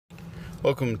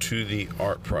Welcome to the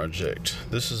art project.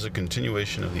 This is a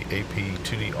continuation of the AP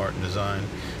 2D art and design,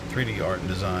 3D art and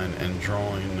design, and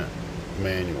drawing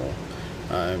manual.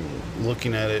 I'm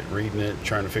looking at it, reading it,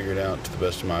 trying to figure it out to the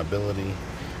best of my ability.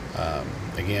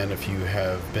 Again, if you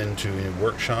have been to a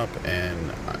workshop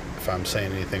and if I'm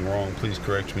saying anything wrong, please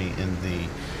correct me in the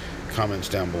comments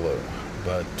down below.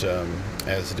 But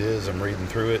as it is, I'm reading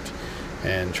through it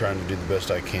and trying to do the best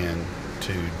I can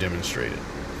to demonstrate it.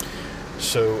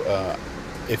 So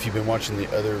if you've been watching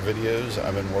the other videos,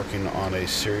 I've been working on a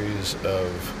series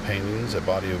of paintings, a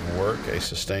body of work, a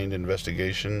sustained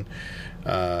investigation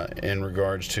in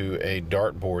regards to a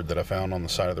dartboard that I found on the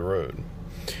side of the road.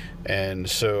 And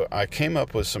so I came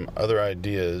up with some other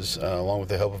ideas along with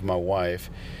the help of my wife,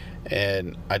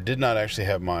 and I did not actually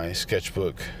have my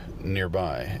sketchbook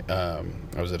nearby.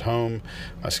 I was at home,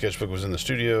 my sketchbook was in the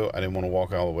studio. I didn't want to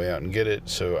walk all the way out and get it,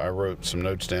 so I wrote some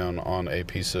notes down on a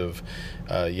piece of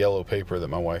yellow paper that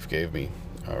my wife gave me,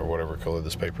 or whatever color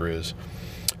this paper is.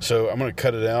 So I'm going to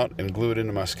cut it out and glue it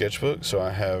into my sketchbook, so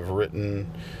I have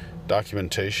written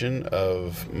documentation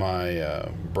of my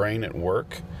brain at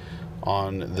work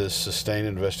on this sustained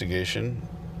investigation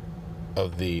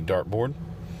of the dartboard.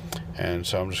 And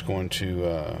so I'm just going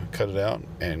to cut it out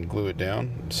and glue it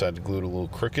down. Decided to glue it a little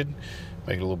crooked,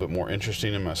 make it a little bit more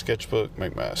interesting in my sketchbook,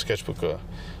 make my sketchbook a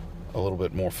little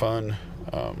bit more fun.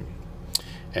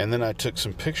 And then I took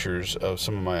some pictures of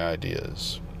some of my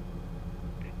ideas.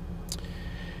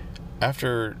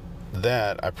 After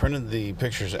that, I printed the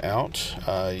pictures out.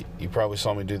 You probably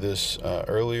saw me do this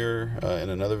earlier in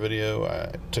another video.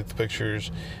 I took the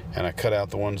pictures and I cut out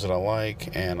the ones that I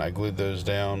like and I glued those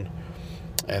down.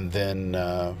 And then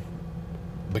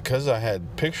because I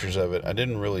had pictures of it, I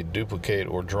didn't really duplicate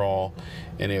or draw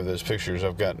any of those pictures.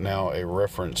 I've got now a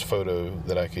reference photo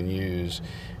that I can use,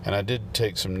 and I did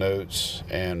take some notes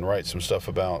and write some stuff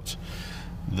about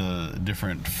the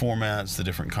different formats, the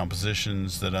different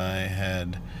compositions that I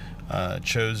had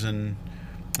chosen,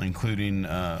 including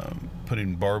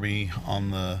putting Barbie on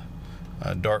the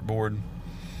dartboard.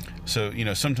 So, you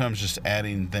know, sometimes just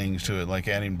adding things to it, like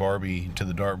adding Barbie to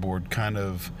the dartboard, kind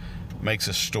of makes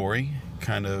a story,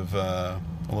 kind of a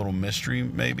little mystery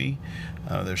maybe.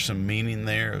 There's some meaning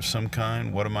there of some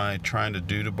kind. What am I trying to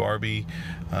do to Barbie?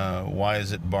 Why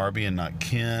is it Barbie and not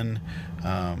Ken?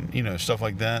 You know, stuff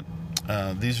like that.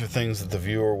 These are things that the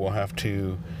viewer will have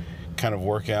to kind of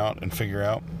work out and figure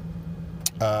out.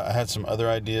 I had some other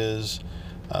ideas,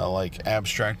 like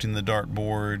abstracting the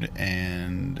dartboard,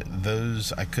 and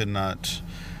those I could not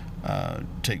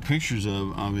take pictures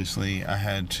of. Obviously, I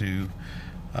had to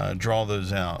draw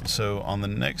those out. So on the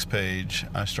next page,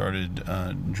 I started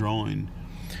drawing.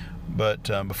 But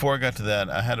before I got to that,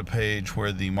 I had a page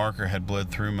where the marker had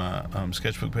bled through my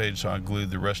sketchbook page, so I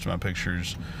glued the rest of my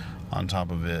pictures on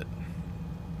top of it.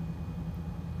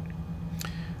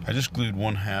 I just glued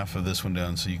one half of this one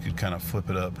down so you could kind of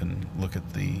flip it up and look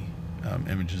at the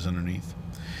images underneath.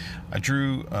 I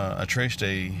traced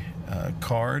a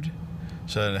card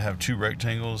so that I have two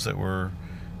rectangles that were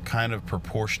kind of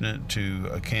proportionate to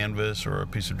a canvas or a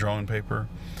piece of drawing paper,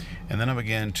 and then I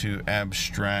began to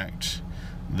abstract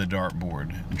the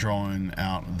dartboard, drawing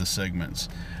out the segments.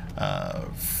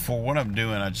 For what I'm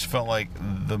doing, I just felt like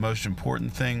the most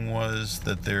important thing was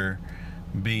that there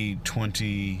be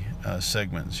 20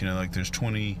 segments. You know, like there's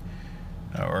 20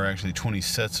 or actually 20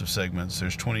 sets of segments.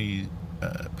 There's 20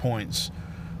 points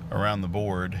around the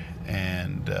board,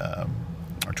 and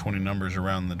or 20 numbers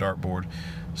around the dartboard.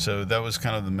 So that was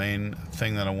kind of the main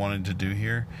thing that I wanted to do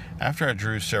here. After I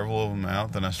drew several of them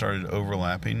out, then I started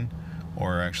overlapping,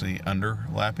 or actually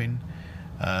underlapping.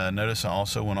 Notice I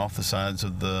also went off the sides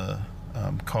of the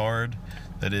card,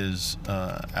 that is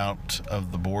out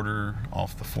of the border,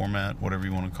 off the format, whatever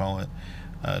you want to call it,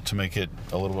 to make it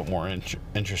a little bit more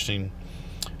interesting.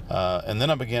 And then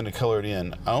I began to color it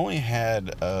in. I only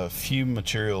had a few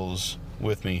materials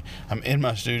with me. I'm in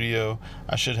my studio.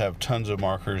 I should have tons of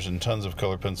markers and tons of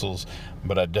color pencils,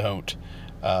 but I don't.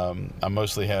 I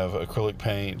mostly have acrylic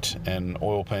paint and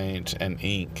oil paint and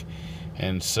ink.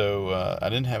 And so I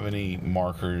didn't have any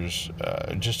markers,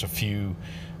 just a few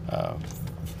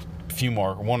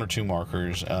one or two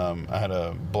markers. I had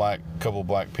a couple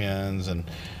black pens, and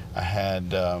I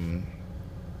had a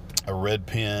red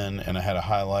pen, and I had a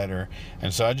highlighter,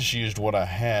 and so I just used what I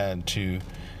had to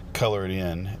color it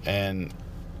in. And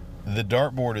the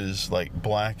dartboard is like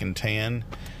black and tan,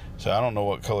 so I don't know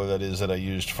what color that is that I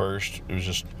used first. It was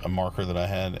just a marker that I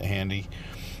had handy.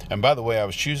 And by the way, I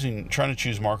was trying to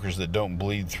choose markers that don't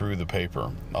bleed through the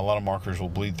paper. A lot of markers will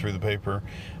bleed through the paper.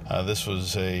 This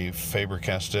was a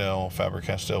Faber-Castell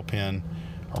pen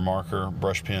or marker,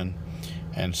 brush pen,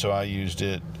 and so I used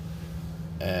it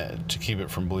to keep it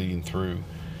from bleeding through.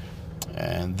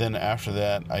 And then after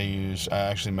that, I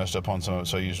actually messed up on some of it,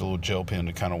 so I used a little gel pen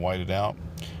to kind of white it out.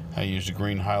 I used a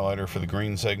green highlighter for the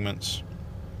green segments,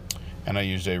 and I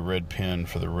used a red pen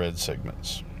for the red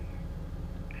segments.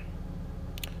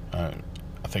 I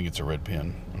think it's a red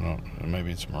pen.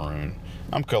 Maybe it's maroon.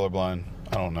 I'm colorblind.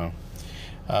 I don't know.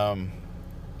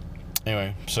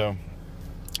 Anyway, so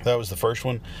that was the first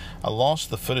one. I lost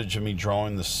the footage of me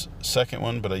drawing this second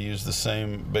one, but I used the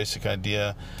same basic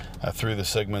idea. I threw the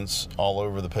segments all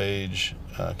over the page,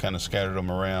 kind of scattered them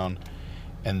around,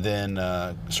 and then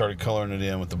started coloring it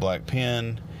in with the black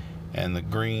pen and the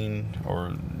green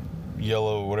or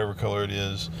yellow, whatever color it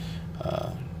is,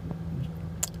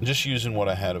 just using what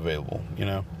I had available, you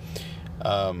know.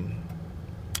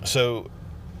 So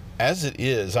as it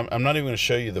is, I'm not even going to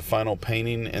show you the final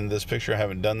painting in this picture. I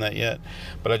haven't done that yet,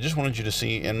 but I just wanted you to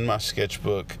see in my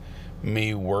sketchbook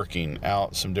me working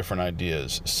out some different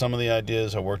ideas. Some of the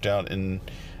ideas I worked out in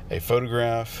a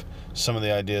photograph, some of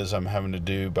the ideas I'm having to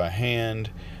do by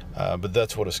hand, but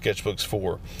that's what a sketchbook's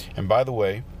for. And by the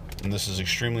way, and this is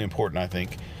extremely important, I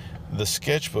think, the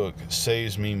sketchbook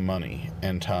saves me money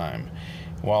and time.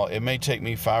 While it may take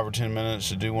me 5 or 10 minutes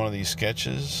to do one of these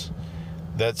sketches,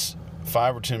 that's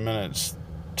 5 or 10 minutes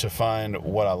to find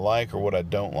what I like or what I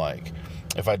don't like.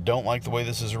 If I don't like the way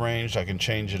this is arranged, I can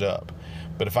change it up.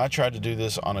 But if I tried to do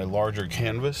this on a larger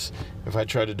canvas, if I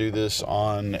tried to do this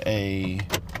on a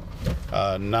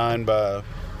 9 by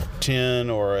 10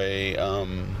 or a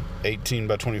 18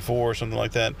 by 24 or something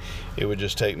like that, it would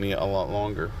just take me a lot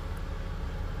longer.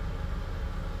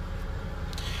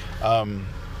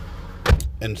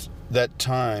 And that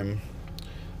time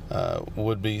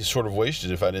would be sort of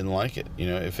wasted if I didn't like it. You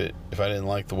know, if I didn't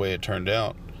like the way it turned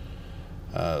out,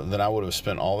 then I would have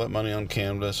spent all that money on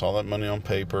canvas, all that money on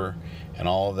paper, and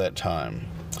all of that time.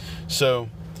 So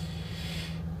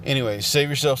anyway, save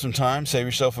yourself some time, save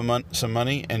yourself some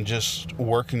money, and just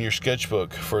work in your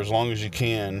sketchbook for as long as you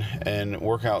can and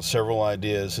work out several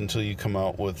ideas until you come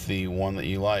out with the one that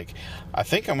you like. I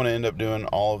think I'm going to end up doing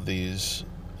all of these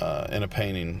in a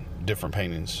painting, different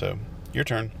paintings. So your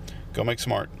turn. Go make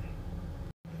some art.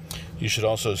 You should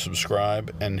also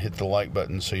subscribe and hit the like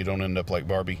button so you don't end up like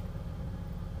Barbie.